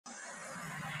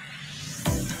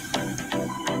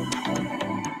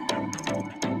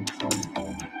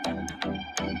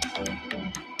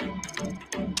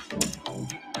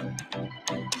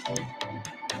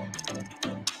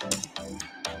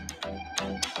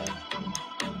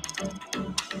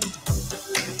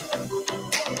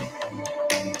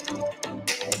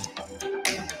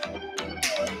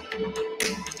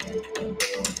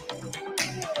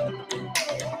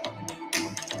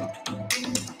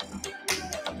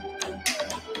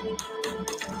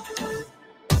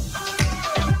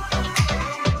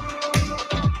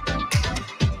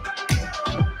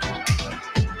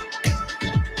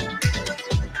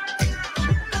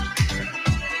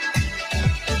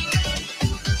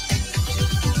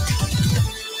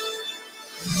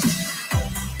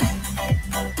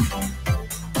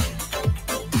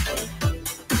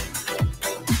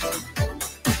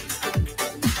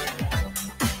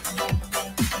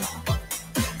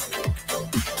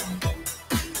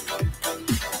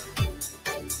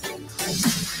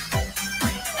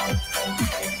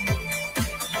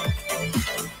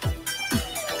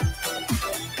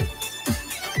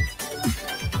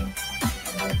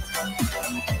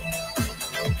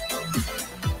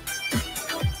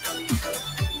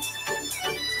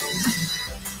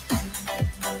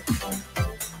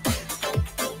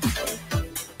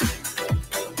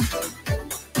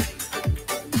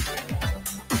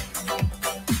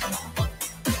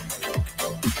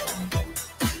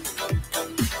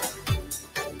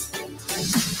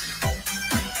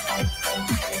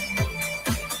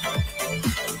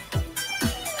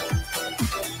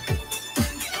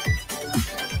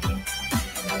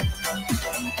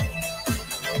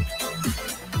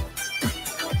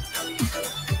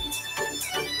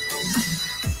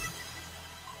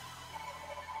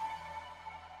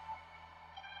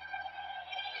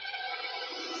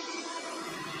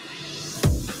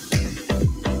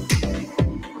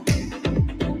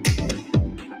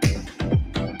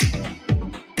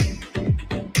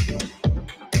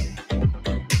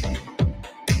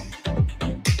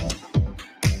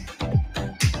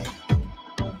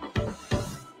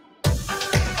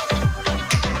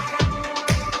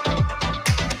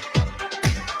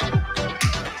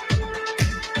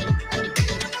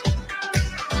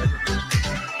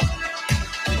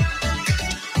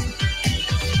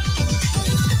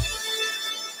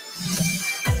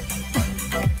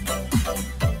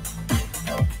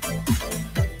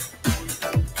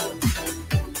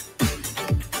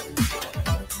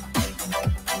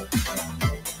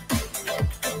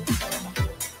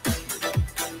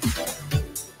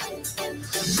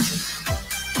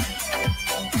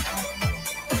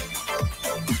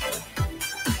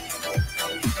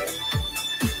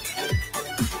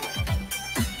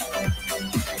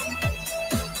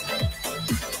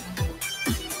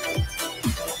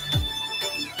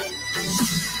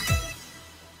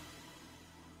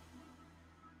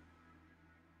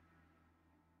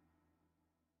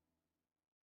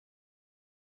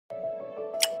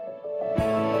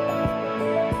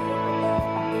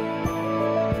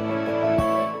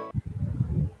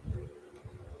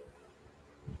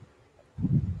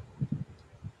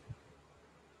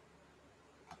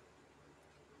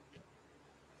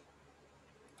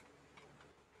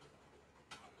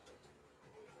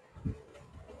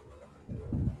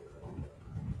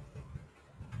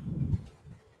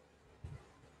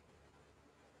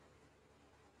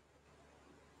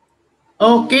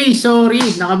Okay, sorry.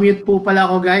 Nakamute po pala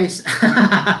ako, guys.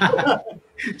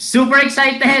 Super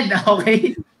excited.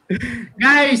 Okay.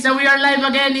 Guys, so we are live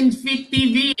again in Fit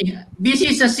TV. This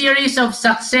is a series of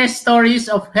success stories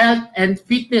of health and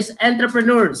fitness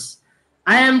entrepreneurs.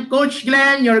 I am Coach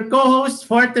Glenn, your co-host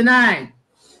for tonight.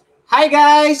 Hi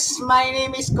guys, my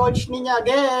name is Coach Ninya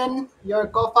again, your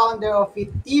co-founder of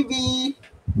Fit TV.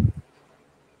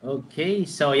 Okay,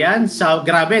 so yan. So,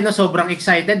 grabe, no? Sobrang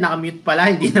excited. Nakamute pala,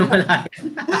 hindi na wala.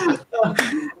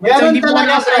 So, hindi po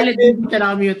talaga, silent, hindi siya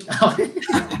nakamute. Okay.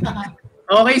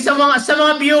 Okay, sa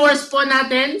mga viewers po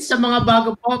natin, sa mga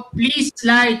bago po, please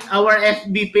like our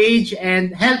FB page and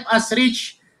help us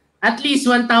reach at least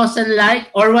 1,000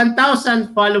 like or 1,000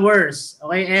 followers.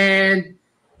 Okay, and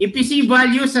if you see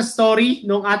value sa story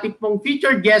ng ating pong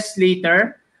featured guest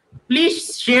later,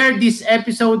 please share this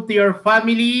episode to your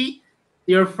family,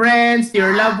 your friends,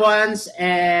 your loved ones,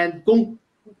 and kung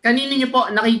kanino nyo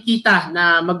po nakikita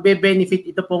na magbe-benefit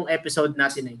ito pong episode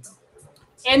natin na ito.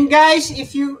 And guys,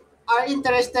 if you are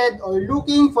interested or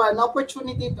looking for an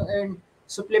opportunity to earn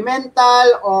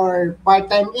supplemental or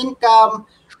part-time income,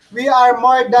 we are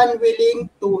more than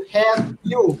willing to help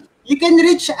you. You can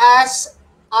reach us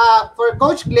for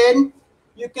Coach Glenn.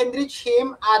 You can reach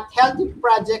him at Healthy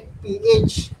Project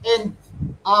PH and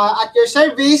at your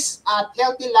service at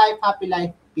Healthy Life, Happy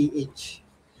Life PH.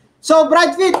 So,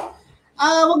 Brad Fit,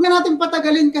 wag na natin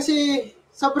patagalin kasi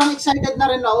sobrang excited na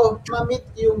rin ako ma-meet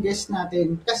yung guest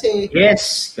natin. Kasi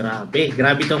yes, grabe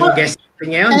itong guest natin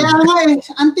ngayon. Kaya nga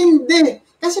ang tindi.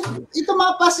 Kasi ito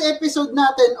mga past episode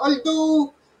natin, although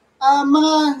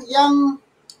mga young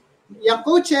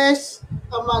coaches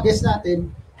ang mga guest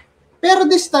natin, pero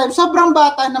this time, sobrang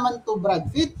bata naman to Brad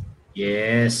Fit.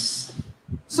 Yes.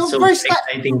 So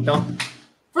exciting to.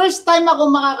 First time ako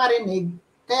makakarinig,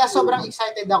 kaya sobrang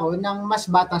excited ako ng mas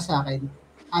bata sa akin,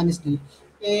 honestly.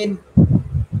 And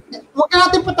huwag na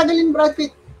natin patagalin, Brad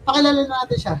Pitt. Pakilala na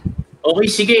natin siya. Okay,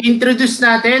 sige, introduce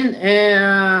natin.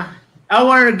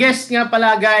 Our guest nga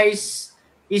pala, guys,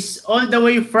 is all the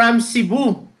way from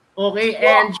Cebu. Okay,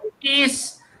 and she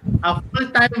is a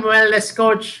full-time wellness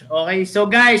coach. Okay, so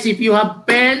guys, if you have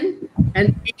pen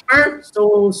and paper,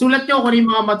 so sulat nyo kung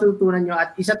yung mga matutunan nyo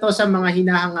at isa to sa mga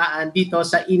hinahangaan dito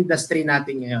sa industry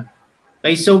natin ngayon.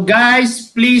 Okay, so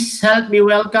guys, please help me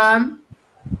welcome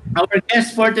our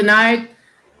guest for tonight,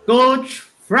 Coach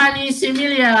Franie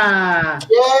Similia.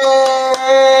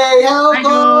 Yay! Hello, hi,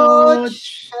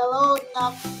 Coach! Hello,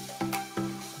 Nap.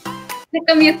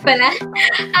 Nakamute pala.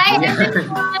 Hi,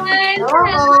 everyone!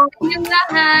 Hello! Yung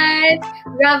lahat.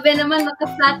 Grabe naman,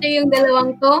 maka-flatter yung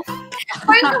dalawang to.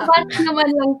 Parang bata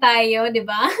naman lang tayo, di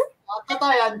ba?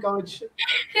 Totoo yan, Coach.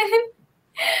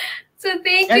 So,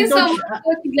 thank you so much,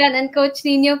 Coach Glenn and Coach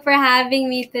Nino, for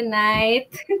having me tonight.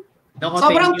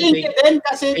 Sobrang thank you din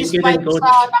kasi despite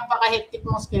sa napaka-hectic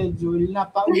mong schedule,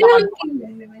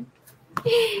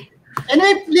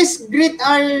 Anyway, please greet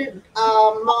our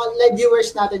mga live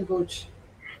viewers natin, Coach.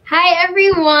 Hi,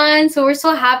 everyone. So we're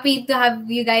so happy to have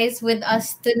you guys with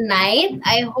us tonight.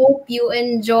 I hope you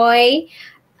enjoy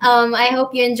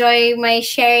my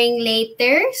sharing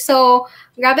later. So,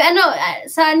 grabe,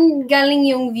 saan galing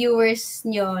yung viewers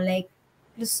nyo? Like,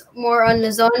 more on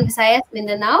Luzon, Visayas,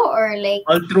 Mindanao, or like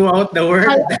all throughout the world?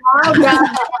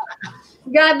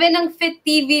 Grabe ng Fit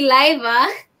TV live,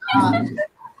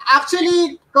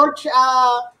 Actually, Coach,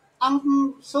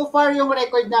 so far yung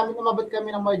record namin, umabot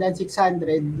kami ng more than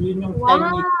 600. Yun yung time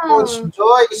ni Coach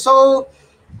Joy. So,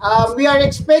 we are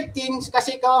expecting,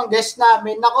 kasi ikaw ang guest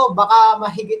namin, nako, baka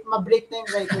ma-break na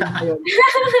yung record ngayon.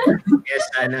 Yes,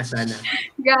 sana.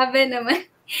 Grabe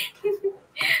naman.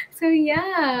 So,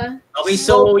 yeah. Okay,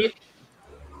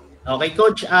 okay,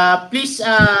 Coach, please,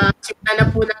 simulan na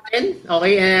po natin.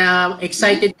 Okay,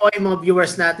 excited po yung mga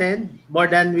viewers natin. More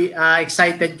than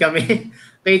excited kami.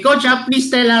 Okay, Coach, please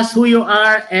tell us who you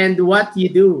are and what you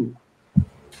do.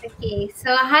 Okay, so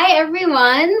hi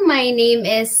everyone. My name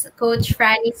is Coach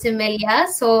Franie Similia.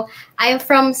 So, I'm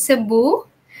from Cebu.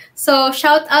 So,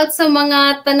 shout out sa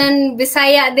mga tanan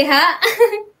Bisaya diha.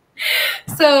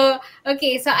 So,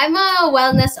 okay, so I'm a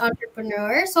wellness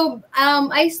entrepreneur. So,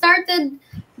 I started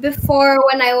before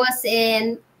when I was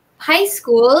in high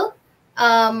school.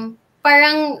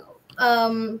 Parang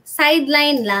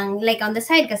sideline lang, like on the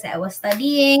side kasi I was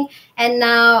studying and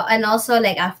also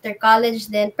like after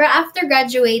college then. Pero after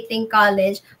graduating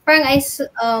college, parang I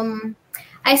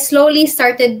slowly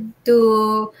started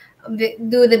to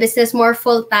do the business more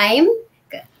full time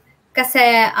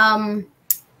kasi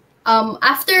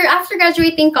after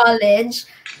graduating college,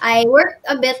 I worked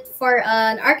a bit for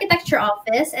an architecture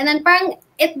office and then parang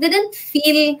it didn't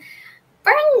feel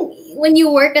parang when you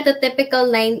work at a typical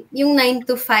 9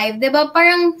 to 5, 'di ba?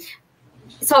 Parang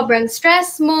sobrang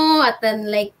stress mo at then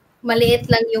like maliit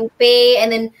lang yung pay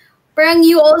and then parang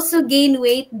you also gain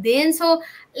weight din. So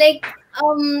like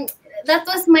that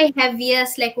was my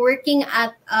heaviest, like working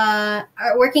at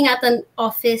an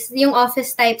office, yung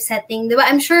office type setting, 'di ba?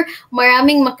 I'm sure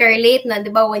maraming makarelate na, 'di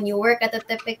ba, when you work at a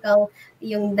typical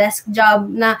yung desk job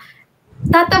na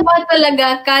tataba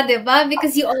talaga ka, 'di ba?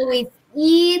 Because you always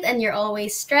eat and you're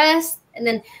always stressed and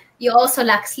then you also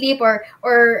lack sleep or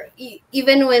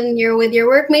even when you're with your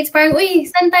workmates, parang, uy,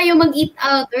 saan tayo mag-eat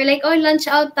out? Or like, oh, lunch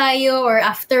out tayo or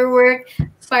after work,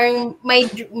 parang my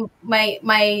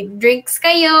drinks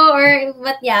kayo or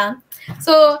but yeah.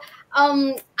 So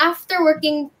after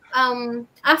working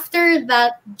after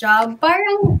that job,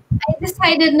 parang I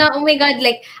decided na, oh my God,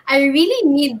 like I really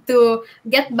need to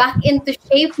get back into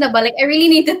shape na ba? Like I really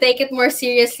need to take it more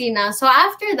seriously na. So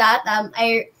after that,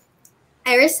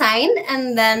 I resigned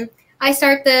and then I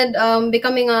started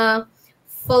becoming a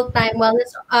full-time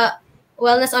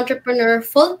wellness entrepreneur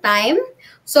full-time.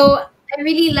 So I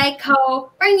really like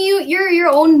how parang you're your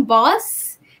own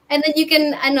boss and then you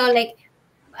can like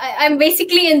I'm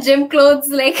basically in gym clothes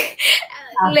like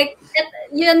like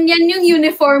yan yung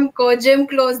uniform ko, gym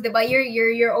clothes, 'di ba?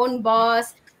 You're your own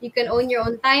boss. You can own your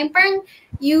own time. Parang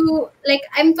you like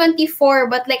I'm 24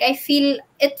 but like I feel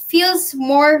it feels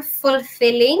more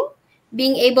fulfilling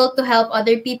being able to help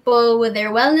other people with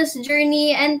their wellness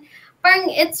journey and parang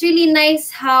it's really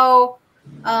nice how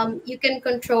you can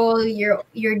control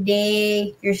your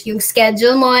day, yung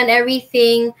schedule mo and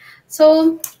everything.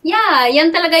 So, yeah,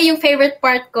 yan talaga yung favorite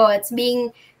part ko. It's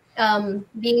being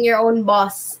your own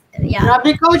boss. Yeah.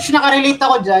 Grabe, Coach, nakarelate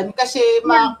ako dyan kasi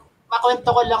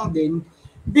makwento ko lang din.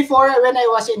 Before, when I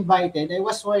was invited, I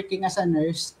was working as a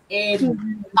nurse and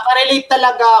nakarelate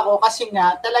talaga ako kasi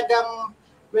nga talagang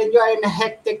when you are in a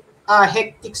hectic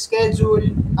schedule,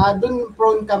 dun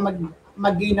prone ka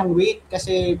mag-gain ng weight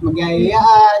kasi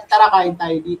magyayayaan, tara kain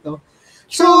tayo dito.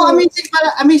 So,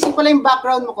 amazing pala yung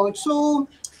background mo, Coach. So,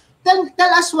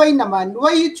 tell us why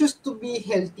you choose to be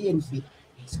healthy and fit?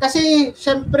 Kasi,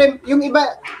 syempre, yung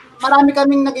iba, marami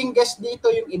kaming naging guest dito,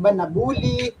 yung iba na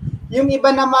bully, yung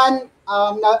iba naman,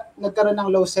 nagkaroon ng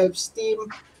low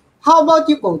self-esteem. How about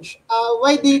you, Coach?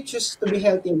 Why do you choose to be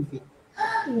healthy and fit?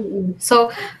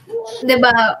 So, 'di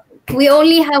ba, we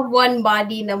only have one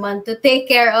body naman to take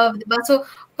care of, 'di ba? So,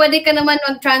 pwede ka naman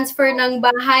mag-transfer ng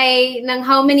bahay ng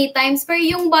how many times pero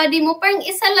yung body mo parang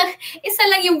isa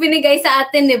lang yung binigay sa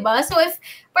atin, 'di ba? So, if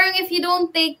you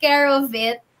don't take care of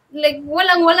it, like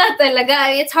wala talaga.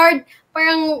 It's hard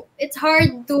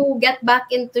to get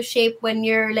back into shape when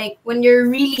you're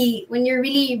really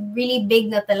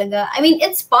big na talaga. I mean,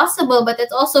 it's possible but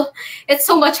it's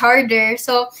so much harder.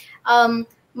 So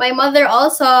my mother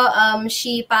also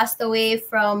she passed away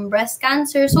from breast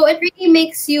cancer, so it really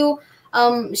makes you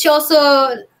she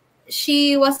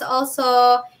was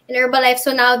also in Herbalife,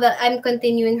 so now that I'm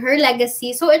continuing her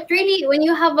legacy. So it really, when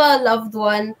you have a loved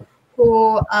one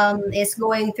who is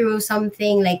going through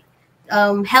something like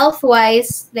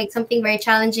health-wise, like something very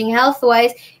challenging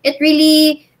health-wise, it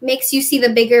really makes you see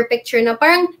the bigger picture na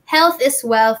parang health is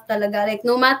wealth talaga. Like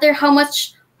no matter how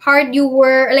hard you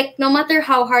work, like no matter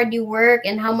how hard you work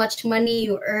and how much money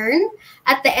you earn,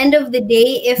 at the end of the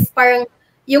day, if parang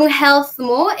yung health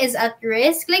mo is at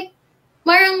risk, like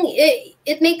parang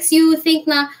it makes you think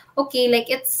na, okay, like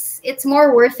it's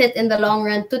more worth it in the long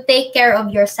run to take care of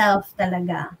yourself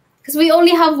talaga. Because we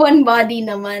only have one body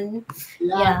naman.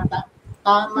 Yeah.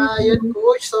 Tama yun,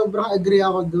 Coach. Sobrang agree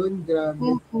ako dun. Grabe.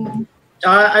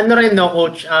 Ano rin, no,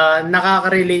 Coach,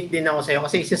 nakaka-relate din ako sa'yo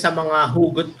kasi isa sa mga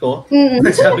hugot ko,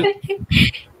 sabi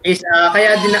is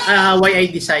kaya din why I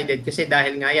decided, kasi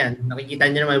dahil nga yan, nakikita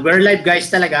niyo naman, we're live guys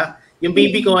talaga, yung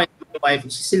baby ko and my wife,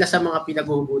 sila sa mga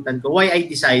pinaghuhugutan ko, why I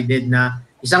decided na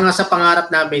isa nga sa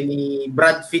pangarap namin ni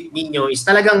Brad Fit Ninyo is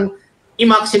talagang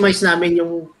i-maximize namin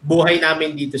yung buhay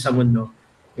namin dito sa mundo.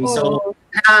 Okay, so,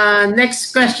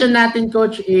 next question natin,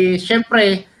 Coach, is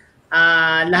syempre,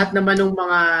 lahat naman ng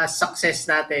mga success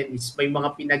natin is may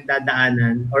mga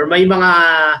pinagdadaanan or may mga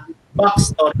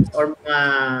backstories or mga,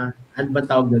 ano ba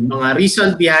tawag doon? Mga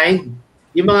reason behind.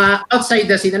 Yung mga outside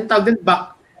the scene, ano tawag doon?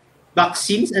 Back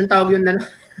scenes? Ano tawag yun?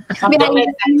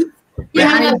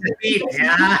 Behind the scene.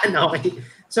 Yan, okay.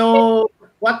 So,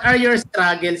 what are your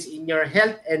struggles in your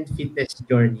health and fitness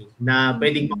journey na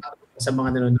pwedeng makatulong sa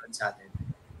mga nanonood sa atin?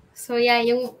 So yeah,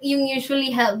 yung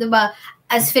usually help, 'di ba?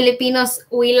 As Filipinos,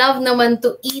 we love naman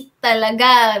to eat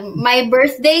talaga. My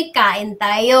birthday, kain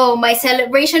tayo. My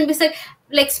celebration,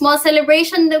 like small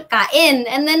celebration, kain.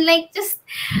 And then like just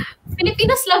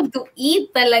Filipinos love to eat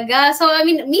talaga. So, I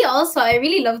mean, me also, I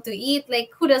really love to eat.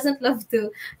 Like, who doesn't love to,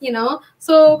 you know?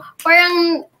 So,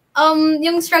 parang,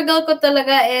 yung struggle ko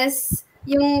talaga is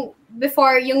yung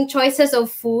before yung choices of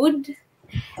food,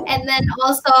 and then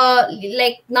also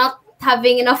like not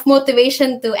having enough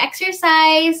motivation to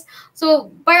exercise.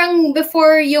 So parang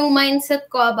before yung mindset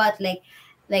ko about like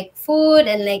food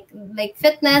and like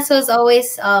fitness was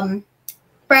always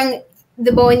parang,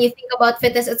 diba, when you think about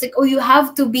fitness, it's like, oh, you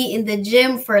have to be in the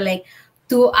gym for like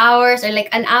 2 hours or like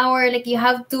an hour. Like you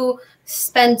have to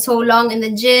spend so long in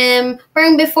the gym.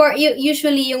 Parang before,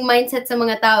 usually yung mindset sa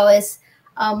mga tao is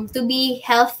to be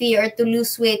healthy or to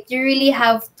lose weight, you really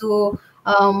have to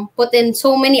put in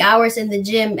so many hours in the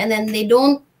gym, and then they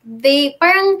don't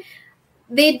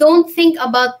think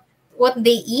about what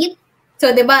they eat.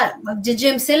 So, diba,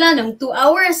 mag-gym sila ng 2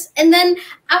 hours, and then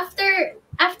after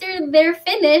they're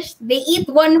finished, they eat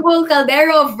one whole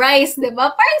caldero of rice,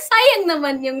 diba? Parang sayang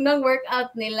naman yung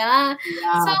workout nila.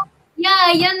 Yeah. So,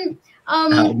 yeah, yan,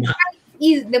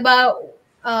 diba,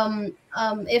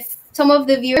 if some of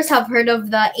the viewers have heard of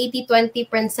the 80-20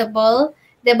 principle,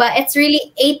 diba, it's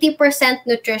really 80%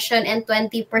 nutrition and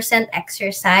 20%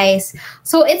 exercise.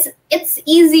 So it's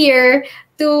easier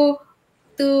to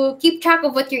keep track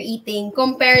of what you're eating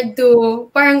compared to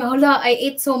parang, hala, I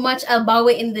ate so much, I'll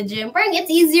bawi in the gym. Parang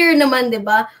it's easier naman,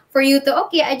 diba, for you to,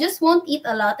 okay, I just won't eat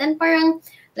a lot. And parang,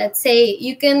 let's say,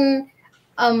 you can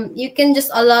just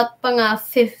allot pa nga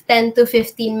 10 to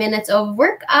 15 minutes of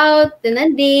workout in a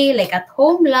day, like at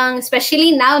home lang,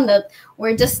 especially now that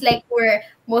we're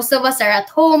most of us are at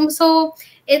home. So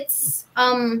it's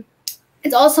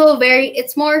also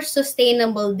it's more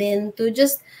sustainable din to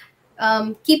just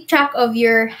keep track of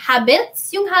your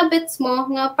habits, yung habits mo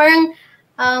nga parang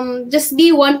just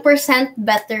be 1%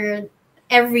 better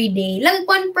every day. Lang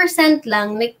 1%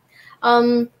 lang, like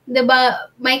diba,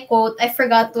 my quote, I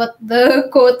forgot what the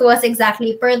quote was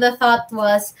exactly, but the thought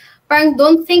was parang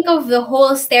don't think of the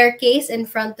whole staircase in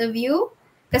front of you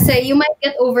kasi you might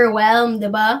get overwhelmed,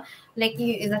 diba? Like,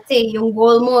 let's say yung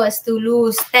goal mo is to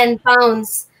lose 10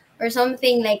 pounds or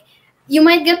something, like you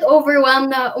might get overwhelmed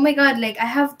na, oh my god, like I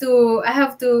have to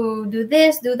do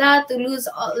this, do that to lose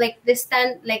like this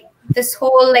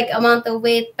whole like amount of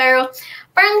weight. Pero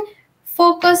parang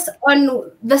focus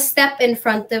on the step in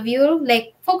front of you.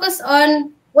 Like focus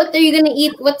on what are you gonna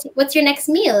eat, what's your next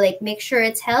meal, like make sure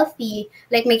it's healthy,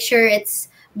 like make sure it's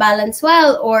balanced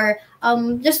well, or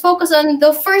just focus on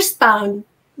the first pound.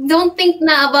 Don't think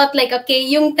na about like, okay,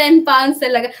 yung 10 pounds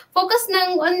talaga. Focus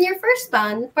nang on your first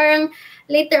pound. Parang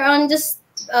later on, just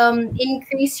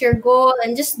increase your goal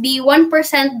and just be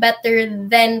 1% better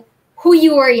than who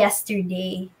you were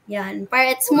yesterday. Yan. Para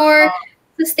it's more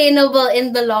sustainable in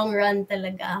the long run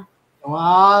talaga.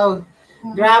 Wow.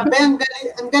 Grabe, ang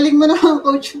galing mo naman,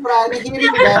 Coach Franie,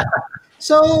 hearing that.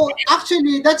 So,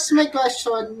 actually, that's my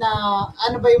question na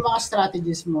ano ba yung mga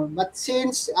strategies mo? But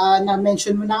since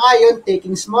na-mention mo na nga yun,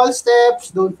 taking small steps,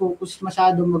 don't focus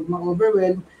masyado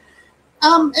mag-overwhelm.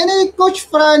 Anyway, Coach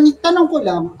Franie, tanong ko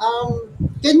lang,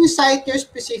 can you cite your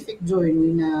specific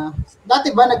journey na,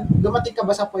 dati ba dumating ka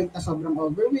ba sa point na sobrang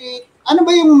overweight? Ano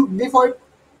ba yung before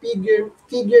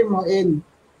figure mo and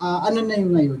ano na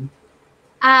yung ngayon?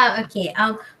 Okay.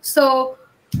 So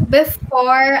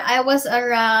before I was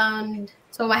around,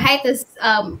 so my height is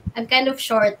I'm kind of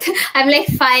short. I'm like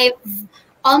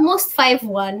almost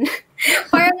 5'1".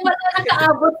 Parang wala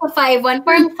nakaabot sa 5'1",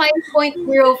 parang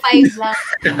 5.05 lang.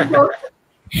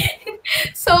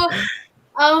 So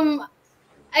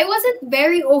I wasn't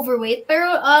very overweight,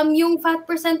 pero yung fat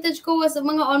percentage ko was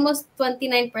mga almost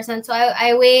 29%. So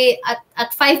I weigh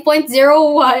at 5.05.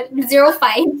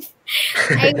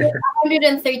 I weigh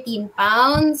 113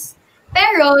 pounds.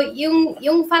 Pero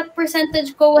yung fat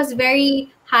percentage ko was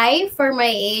very high for my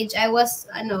age. I was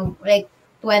like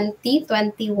 20,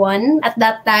 21 at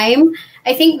that time.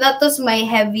 I think that was my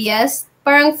heaviest.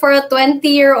 Parang for a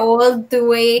 20-year-old to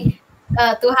weigh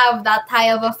to have that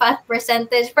high of a fat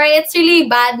percentage, but it's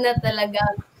really bad na talaga.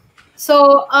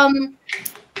 So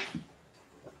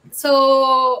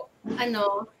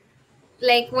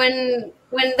like when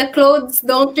the clothes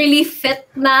don't really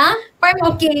fit na,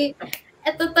 parang okay,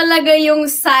 ito talaga yung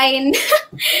sign.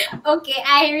 Okay,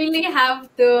 I really have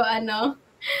to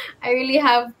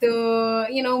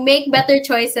make better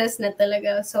choices na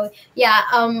talaga. So yeah,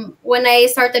 when I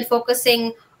started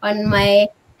focusing on my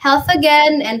health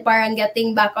again and parang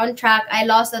getting back on track, I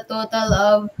lost a total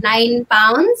of 9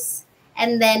 pounds.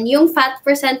 And then yung fat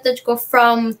percentage ko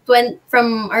from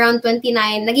around 29,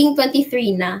 naging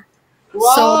 23 na.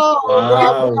 Wow!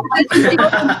 Wow.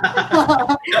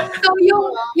 So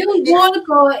yung goal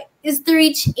ko is to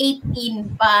reach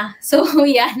 18 pa. So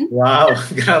yan. Wow,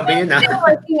 grabe yun Still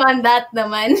working on that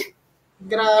naman.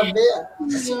 Grabe.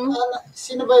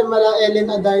 Sino ba yung mala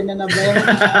Ellen Adarna na ba yan?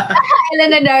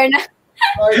 Ellen Adarna.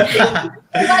 Or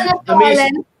Paano po, Amazing.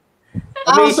 Ellen?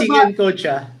 Amazing so yun, Coach.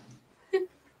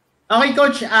 Okay,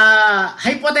 Coach.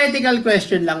 Hypothetical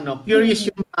question lang, no? Curious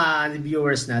yung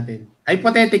viewers natin.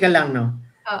 Hypothetical lang, no?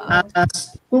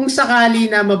 Kung sakali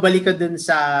na mabalik ka dun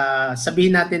sa,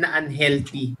 sabihin natin na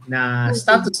unhealthy na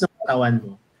status ng katawan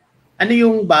mo, ano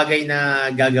yung bagay na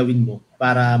gagawin mo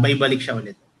para maibalik siya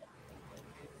ulit?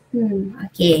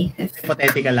 Okay.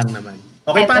 Hypothetical lang naman.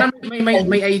 Okay, para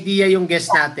may idea yung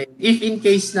guest natin. If in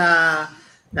case na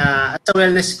as a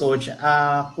wellness coach,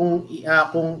 kung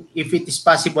if it is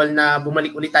possible na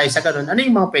bumalik ulit tayo sa ganun, ano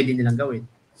yung mga pwede nilang gawin?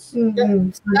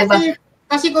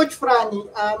 Kasi Coach Franie,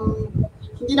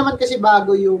 hindi naman kasi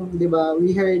bago yung, di ba,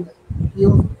 we heard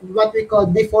yung what we call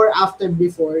before, after,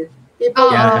 before.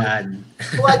 People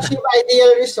who achieve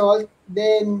ideal result,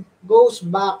 then goes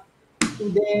back to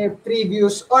their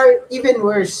previous or even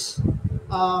worse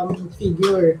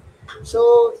figure.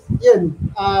 So, yun.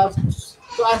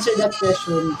 To answer that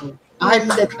question,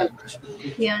 hypothetical question.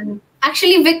 Yan.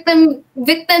 Actually, victim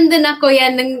din ako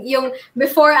yan ng yung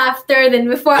before, after,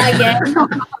 then before again.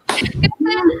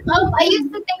 I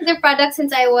used to take their product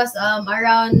since I was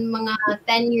around mga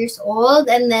 10 years old,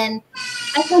 and then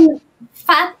as a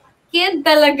fat kid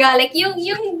talaga, like yung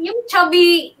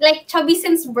chubby, like chubby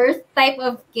since birth type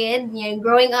of kid, yung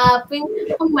growing up, yung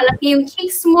malaki yung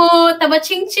cheeks mo, taba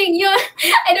ching ching yun.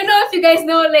 I don't know if you guys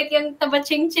know like yung taba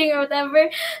ching ching or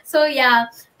whatever. So yeah,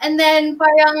 and then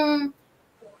parang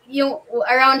yung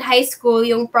around high school,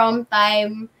 yung prom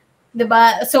time,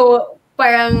 diba? So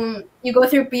parang you go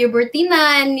through puberty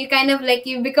na, and you kind of like,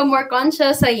 you become more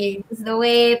conscious, so you lose the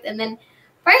weight, and then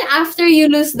parang after you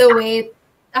lose the weight,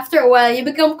 after a while, you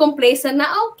become complacent na,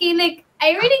 okay, like,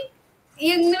 I really,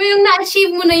 yung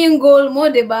na-achieve mo na yung goal mo,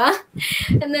 diba?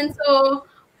 And then so,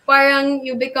 parang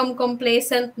you become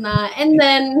complacent na, and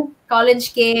then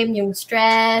college came, yung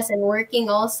stress, and working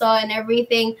also, and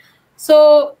everything.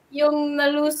 So, yung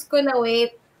na-lose ko na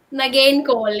weight, na-gain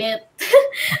ko ulit.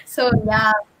 So,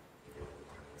 yeah.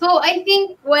 So I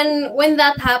think when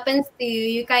that happens to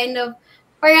you, you kind of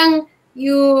parang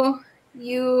you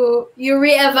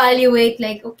reevaluate,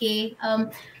 like, okay,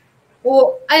 and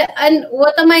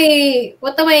what am I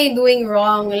doing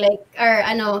wrong, like, or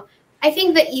I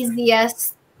think the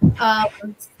easiest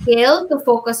skill to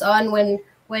focus on when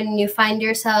you find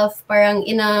yourself parang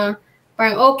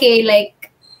okay,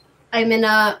 like I'm in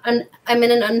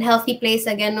an unhealthy place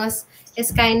again,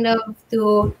 is kind of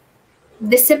to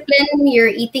discipline your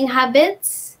eating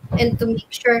habits, and to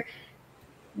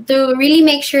really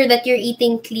make sure that you're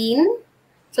eating clean.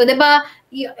 So, diba,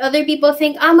 other people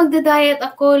think, magda-diet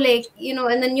ako, like,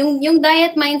 and then yung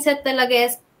diet mindset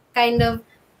talaga is kind of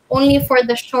only for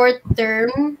the short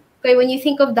term. Okay, when you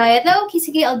think of diet, okay,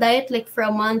 sige, I'll diet like for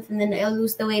a month and then I'll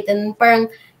lose the weight, and parang,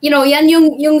 yan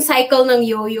yung cycle ng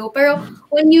yo-yo. Pero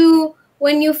when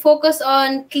you focus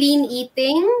on clean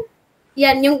eating,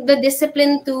 yan, the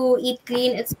discipline to eat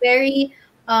clean, it's very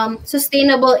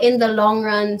sustainable in the long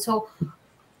run. So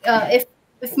if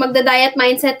magda-diet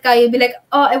mindset ka, you'll be like,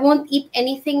 I won't eat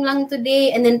anything lang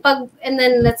today, and then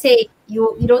let's say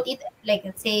you don't eat, like,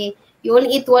 let's say you only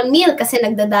eat one meal kasi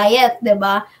nagda-diet,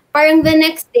 diba? Parang the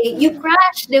next day you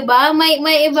crash, diba? May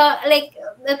iba, like,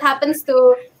 it happens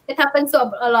to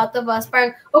a lot of us.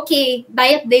 Parang, okay,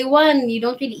 diet day 1, you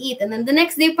don't really eat, and then the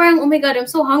next day parang, oh my god, I'm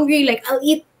so hungry, like, I'll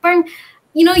eat. Parang,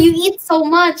 you eat so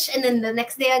much, and then the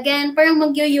next day again, parang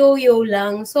mag-yo-yo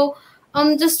lang. So,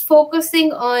 just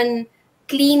focusing on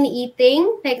clean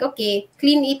eating, like, okay,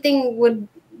 clean eating would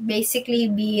basically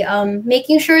be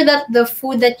making sure that the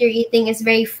food that you're eating is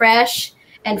very fresh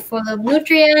and full of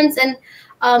nutrients. And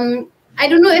I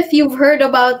don't know if you've heard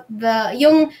about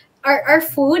our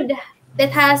food that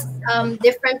has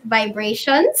different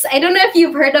vibrations. I don't know if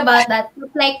you've heard about that.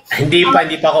 Like, hindi pa,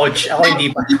 coach. Ako hindi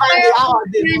pa.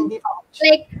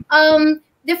 Like,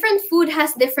 different food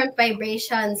has different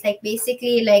vibrations. Like,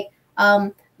 basically, like,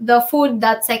 the food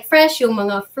that's like fresh, yung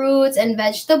mga fruits and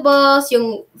vegetables,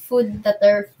 yung food that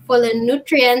are full of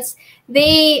nutrients,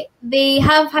 they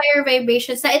have higher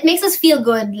vibrations. So it makes us feel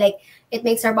good. Like, it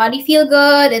makes our body feel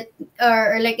good.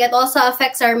 It also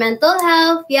affects our mental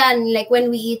health. Yeah, and like when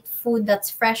we eat food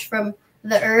that's fresh from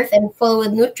the earth and full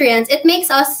with nutrients, it makes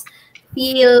us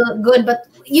feel good. But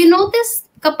you notice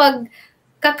kapag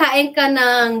kakain ka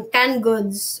ng canned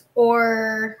goods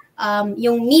or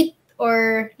yung meat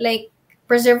or like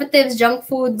preservatives, junk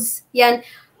foods, yan,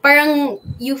 parang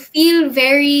you feel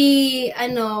very,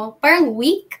 parang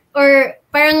weak, or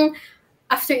parang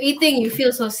after eating, you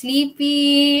feel so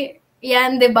sleepy.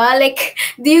 Yan, di ba? Like,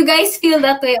 do you guys feel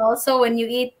that way also when you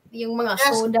eat yung mga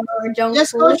soda or junk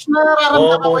yes, food? Coach,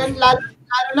 nararamdaman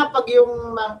ko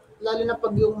yun, lalo na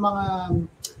pag yung mga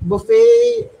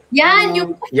buffet. Yan,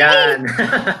 yung buffet. Yan.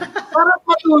 Parang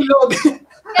matulog.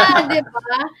 Yeah, di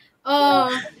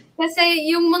ba? Kasi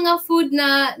yung mga food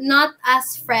na not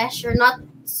as fresh or not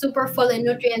super full in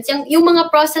nutrients, yung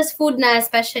mga processed food na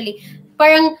especially,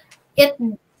 parang it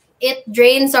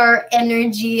drains our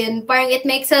energy, and parang it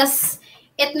makes us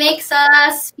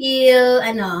feel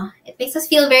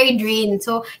very drained.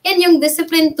 So, yan yung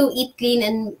discipline to eat clean,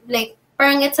 and like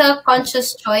parang it's a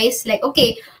conscious choice. Like,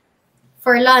 okay,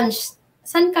 for lunch,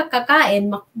 saan ka kakain?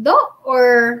 McDo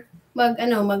or mag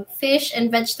fish and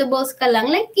vegetables ka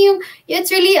lang? Like it's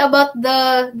really about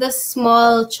the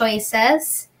small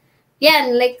choices.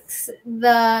 Yan, like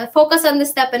the focus on the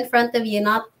step in front of you,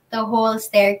 not the whole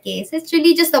staircase. It's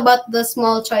really just about the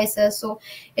small choices. So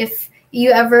if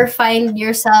you ever find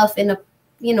yourself in a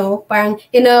parang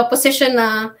in a position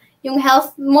na yung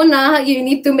health mo na, you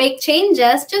need to make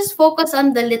changes, just focus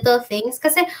on the little things.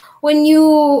 Kasi when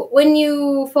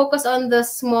you focus on the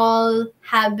small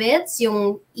habits,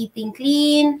 yung eating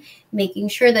clean,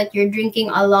 making sure that you're drinking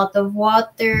a lot of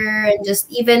water, and just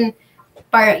even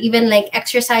like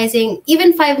exercising,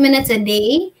 even 5 minutes a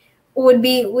day would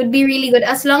be really good,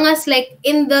 as long as like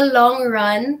in the long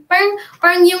run,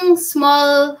 parang yung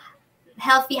small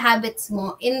healthy habits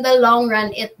mo, in the long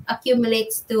run, it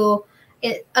accumulates to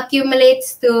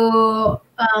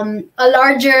a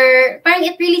larger, parang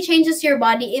it really changes your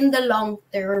body in the long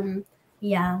term.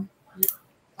 Yeah.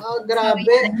 Oh, grabe.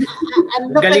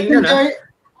 Galing nun, ha?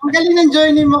 Ang galing ng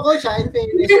journey mo, Coach, in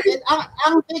fairness.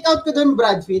 Ang take out ko doon,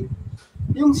 Brad Fit,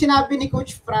 yung sinabi ni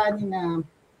Coach Franie na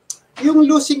yung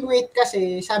losing weight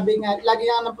kasi, sabi nga, lagi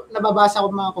nga nababasa ko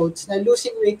mga coach, na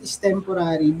losing weight is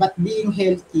temporary, but being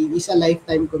healthy is a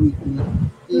lifetime commitment.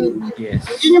 Yes.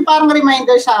 Yun yung parang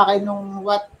reminder sa akin nung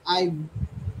what I've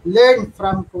learned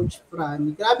from Coach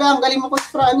Franie. Grabe, ang galing mo, Coach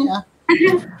Franie, ah.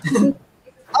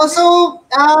 Also,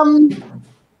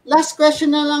 last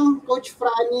question na lang, Coach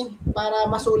Franie, para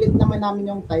masulit naman namin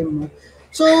yung time mo.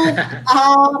 So,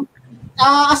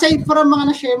 aside from mga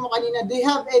na-share mo kanina, do you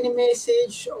have any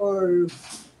message or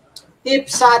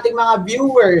tips sa ating mga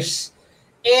viewers?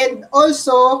 And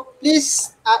also,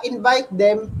 please invite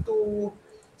them to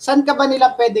saan ka ba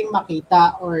nila pwedeng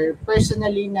makita, or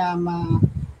personally na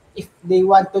if they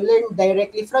want to learn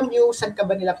directly from you, saan ka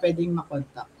ba nila pwedeng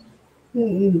makontak?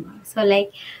 So like,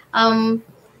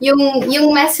 yung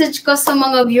message ko sa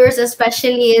mga viewers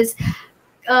especially is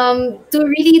to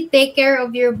really take care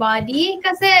of your body,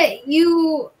 kasi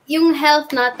yung health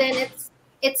natin,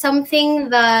 it's something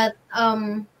that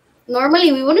normally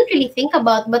we wouldn't really think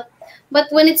about, but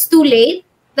when it's too late,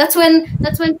 that's when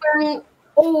parang,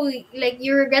 like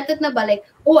you regret it na ba, like,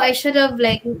 I should have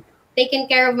like taken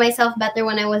care of myself better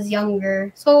when I was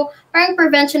younger. So parang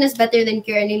prevention is better than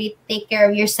cure, and really take care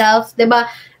of yourself, diba?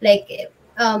 Like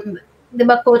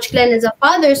diba, Coach Glenn is a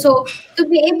father, so to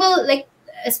be able, like,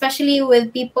 especially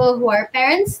with people who are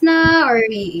parents na, or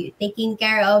taking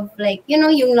care of, like, yung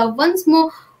loved ones mo,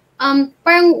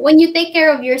 parang when you take care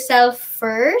of yourself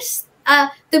first,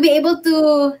 to be able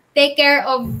to take care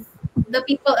of the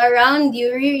people around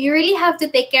you, you really have to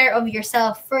take care of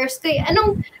yourself first. Kaya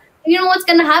what's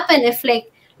gonna happen if, like,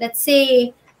 let's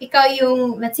say ikaw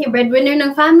yung, breadwinner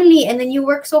ng family, and then you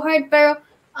work so hard, pero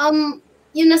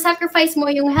yung na-sacrifice mo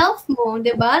yung health mo,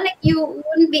 diba? Like, you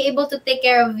wouldn't be able to take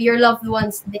care of your loved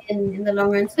ones in the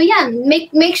long run. So yeah,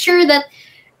 make sure that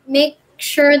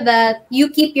you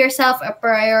keep yourself a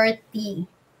priority.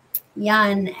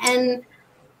 Yan.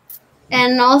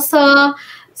 And also,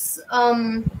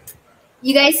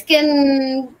 you guys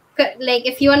can, like,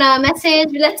 if you wanna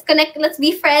message, let's connect, let's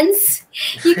be friends.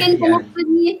 You can connect with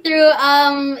me through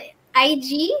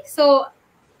IG. So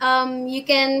you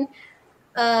can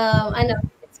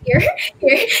it's here.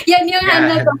 Yan yung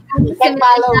handle ko.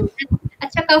 At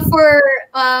saka for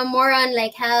more on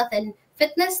like health and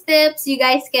fitness tips, you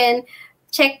guys can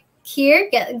check here,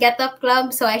 Get Up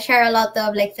Club. So I share a lot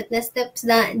of like fitness tips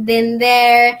din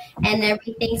there and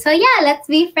everything. So yeah, let's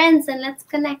be friends and let's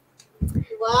connect.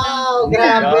 Wow,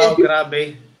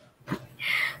 grabe.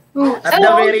 At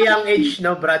the very young age,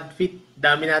 no, Brad Fit,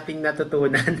 dami nating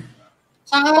natutunan.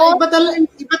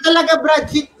 Iba talaga, Brad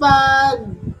Fit, pag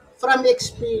from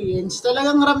experience,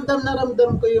 talagang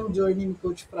ramdam ko yung journey ni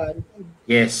Coach Franie.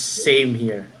 Yes, same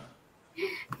here.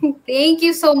 Thank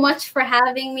you so much for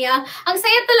having me. Ang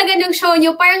saya talaga ng show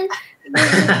nyo. Parang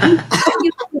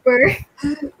YouTuber.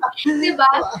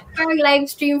 Diba? Parang live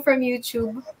stream from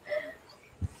YouTube.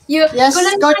 Yes,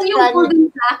 Coach yung Franie. golden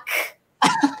plaque.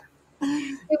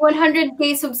 Yung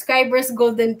 100k subscribers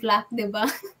golden plaque, diba?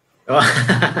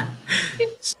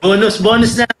 bonus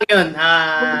na lang yun.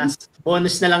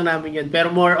 Bonus na lang namin yun. Pero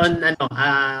more on,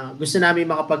 gusto namin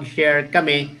makapag-share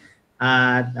kami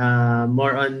at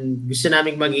more on, gusto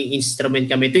namin maging instrument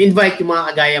kami to invite yung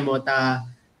mga kagaya mo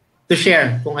to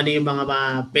share kung ano yung mga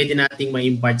pwede nating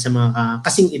ma-impart sa mga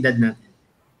kasing edad natin.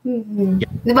 Mm-hmm.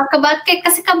 Diba,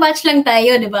 kasi kabatch lang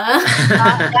tayo, diba?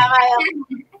 Tama yan.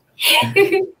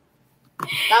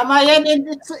 Tama yan. And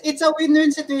it's a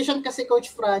win-win situation kasi, Coach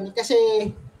Franie. Kasi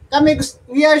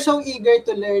we are so eager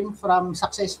to learn from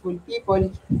successful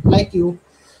people like you.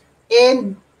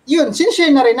 And yun, sinishare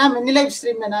na rin namin, ni-live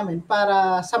stream na namin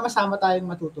para sama-sama tayong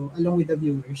matuto along with the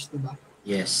viewers, diba?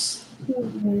 Yes.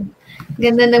 Mm-hmm.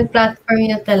 Ganda ng platform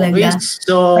niya talaga. Okay,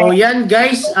 so yan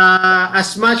guys,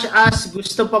 as much as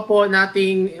gusto pa po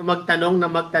nating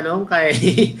magtanong kay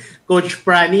Coach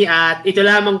Franie at ito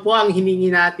lamang po ang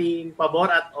hiningi nating pabor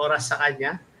at oras sa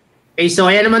kanya. Okay, so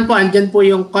ayan naman po, andyan po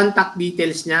yung contact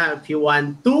details niya if you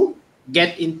want to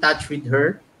get in touch with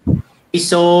her. Okay,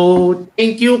 so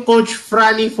thank you Coach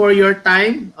Franie for your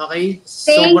time. Okay.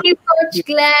 Thank you Coach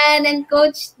Glenn and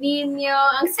Coach Nino.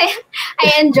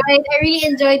 I really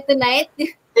enjoyed tonight.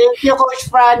 Thank you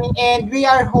Coach Franie, and we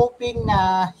are hoping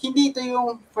na hindi ito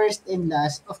yung first and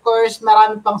last. Of course,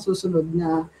 marami pang susunod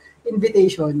na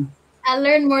invitation. I'll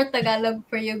learn more Tagalog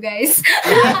for you guys.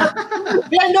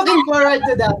 We are looking forward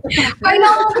to that. Pag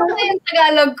nakuha yung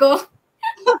Tagalog ko,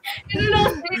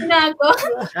 nilulosing na ako.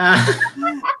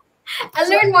 I'll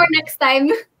learn more next time.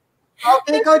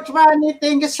 Okay, Coach Franie,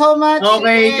 thank you so much.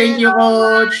 Okay, thank you,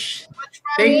 Coach.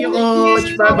 Thank you,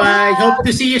 Coach. Bye-bye. Hope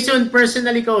to see you soon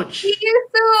personally, Coach. See you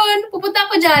soon. Pupunta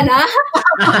ako dyan, ha?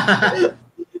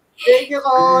 Thank you,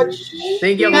 Coach.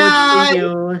 Thank you, Coach. Thank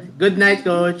you. Good night,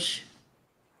 Coach.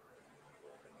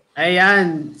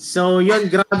 Ayan. So, yun.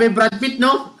 Grabe, Brad Pitt,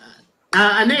 no?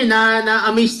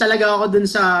 Na-amaze talaga ako dun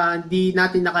sa hindi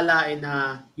natin nakalain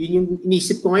na yun yung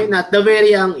inisip ko ngayon at the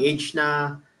very young age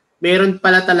na meron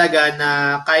pala talaga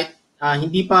na kahit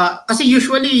hindi pa, kasi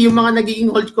usually yung mga nagiging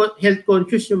health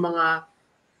conscious yung mga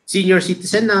senior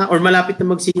citizen na or malapit na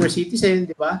mag-senior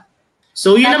citizen, di ba?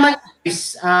 So yun naman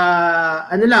is,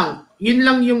 yun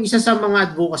lang yung isa sa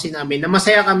mga advocacy namin na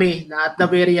masaya kami na at the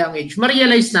very young age,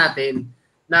 ma-realize natin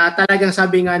na talagang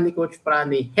sabi nga ni Coach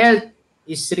Franie, health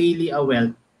is really a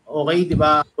wealth. Okay, di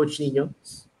ba, Coach Nino?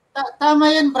 Tama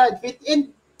yan, Brad Pitt.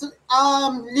 And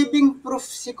living proof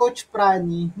si Coach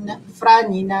Franie na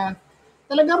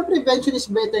talagang prevention is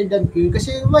better than cure.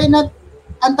 Kasi why not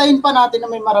antayin pa natin na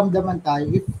may maramdaman tayo?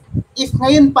 If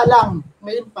ngayon pa lang,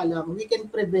 we can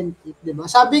prevent it, di ba?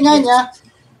 Sabi nga niya,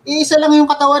 iisa lang yung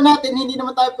katawan natin, hindi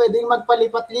naman tayo pwedeng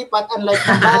magpalipat-lipat unlike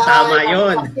ng bahay. Tama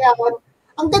yun.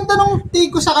 Ang ganda nung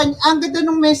take ko sa kanya, ang ganda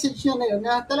nung message niya na yun,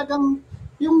 na talagang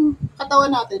yung katawan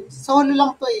natin, solo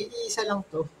lang to iisa lang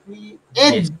to.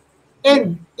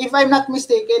 And if I'm not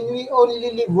mistaken, we only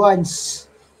live once.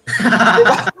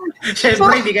 Diba?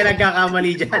 Siyempre, hindi ka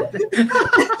nagkakamali dyan.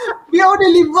 We only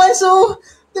live once, so,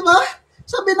 diba?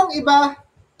 Sabi ng iba,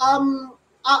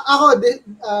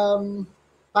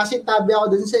 pasintabi ako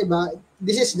dun sa iba,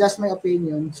 this is just my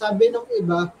opinion. Sabi ng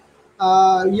iba,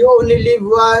 you only live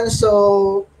once,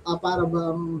 so para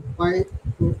bang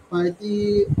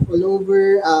party all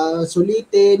over,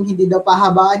 sulitin, hindi daw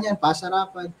pahabaan yan,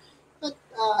 pasarapan. But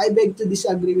I beg to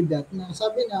disagree with that. Na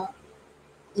sabi na,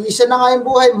 isa na nga yung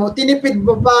buhay mo, tinipid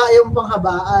mo ba yung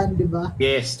panghabaan, di ba?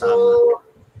 Yes,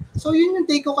 so yun yung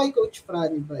take ko kay Coach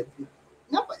Franie.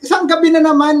 Isang gabi na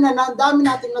naman na dami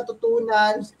nating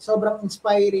natutunan, sobrang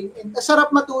inspiring, and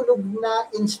sarap matulog na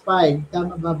inspired.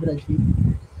 Tama ba, Brad?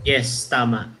 Yes,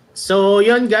 tama. So,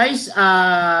 yun guys,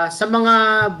 sa mga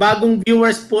bagong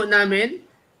viewers po namin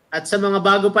at sa mga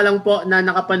bago pa lang po na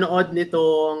nakapanood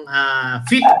nitong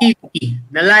Fit TV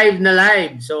na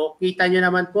live. So, kita nyo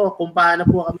naman po kung paano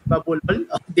po kami babulol,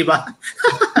 di ba?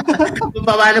 Kung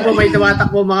paano po may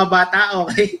tumatakbo mga bata,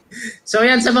 okay? So,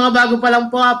 yan, sa mga bago pa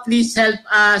lang po, please help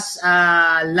us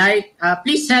like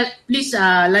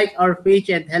our page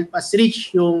and help us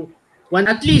reach yung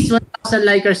at least 1,000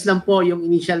 likers lang po yung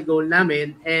initial goal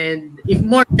namin. And if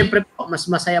more, siyempre po, mas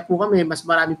masaya po kami, mas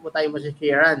marami po tayo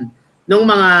masasharean nung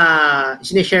mga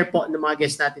sinishare po ng mga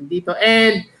guests natin dito.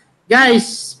 And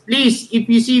guys, please, if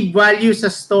you see value sa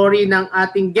story ng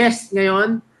ating guest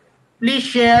ngayon, please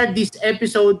share this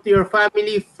episode to your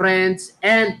family, friends,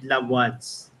 and loved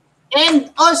ones.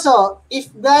 And also,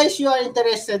 if guys, you are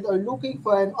interested or looking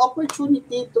for an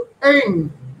opportunity to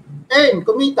earn,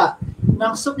 kumita,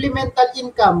 ng supplemental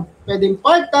income, pwedeng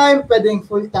part-time, pwedeng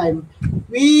full-time,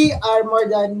 we are more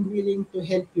than willing to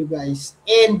help you guys.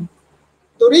 And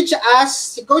to reach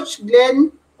us, si Coach Glenn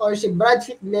or si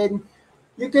Bradfit Glenn,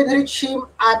 you can reach him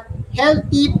at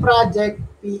Healthy Project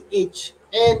PH.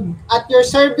 And at your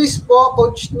service po,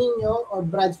 Coach ninyo or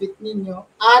Bradfit ninyo,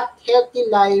 at Healthy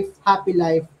Life, Happy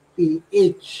Life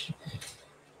PH.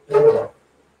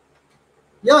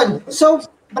 Yon. So,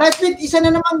 Bradfit, isa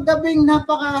na namang gabing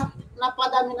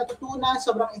napakadami natutunan,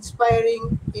 sobrang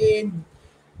inspiring, and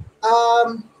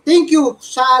thank you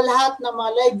sa lahat ng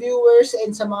mga live viewers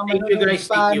and sa mga manonood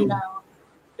pa ng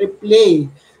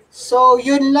replay. So,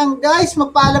 yun lang guys.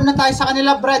 Magpaalam na tayo sa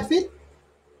kanila, Bradfit.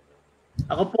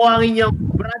 Ako po ang inyong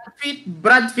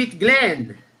Bradfit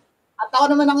Glenn. At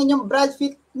ako naman ang inyong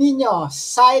Bradfit ninyo.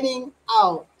 Signing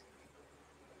out.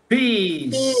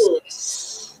 Peace. Peace.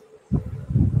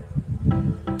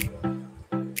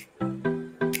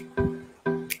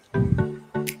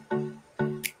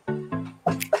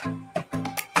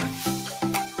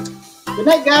 Good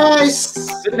night, guys.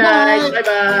 Good night.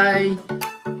 Bye-bye.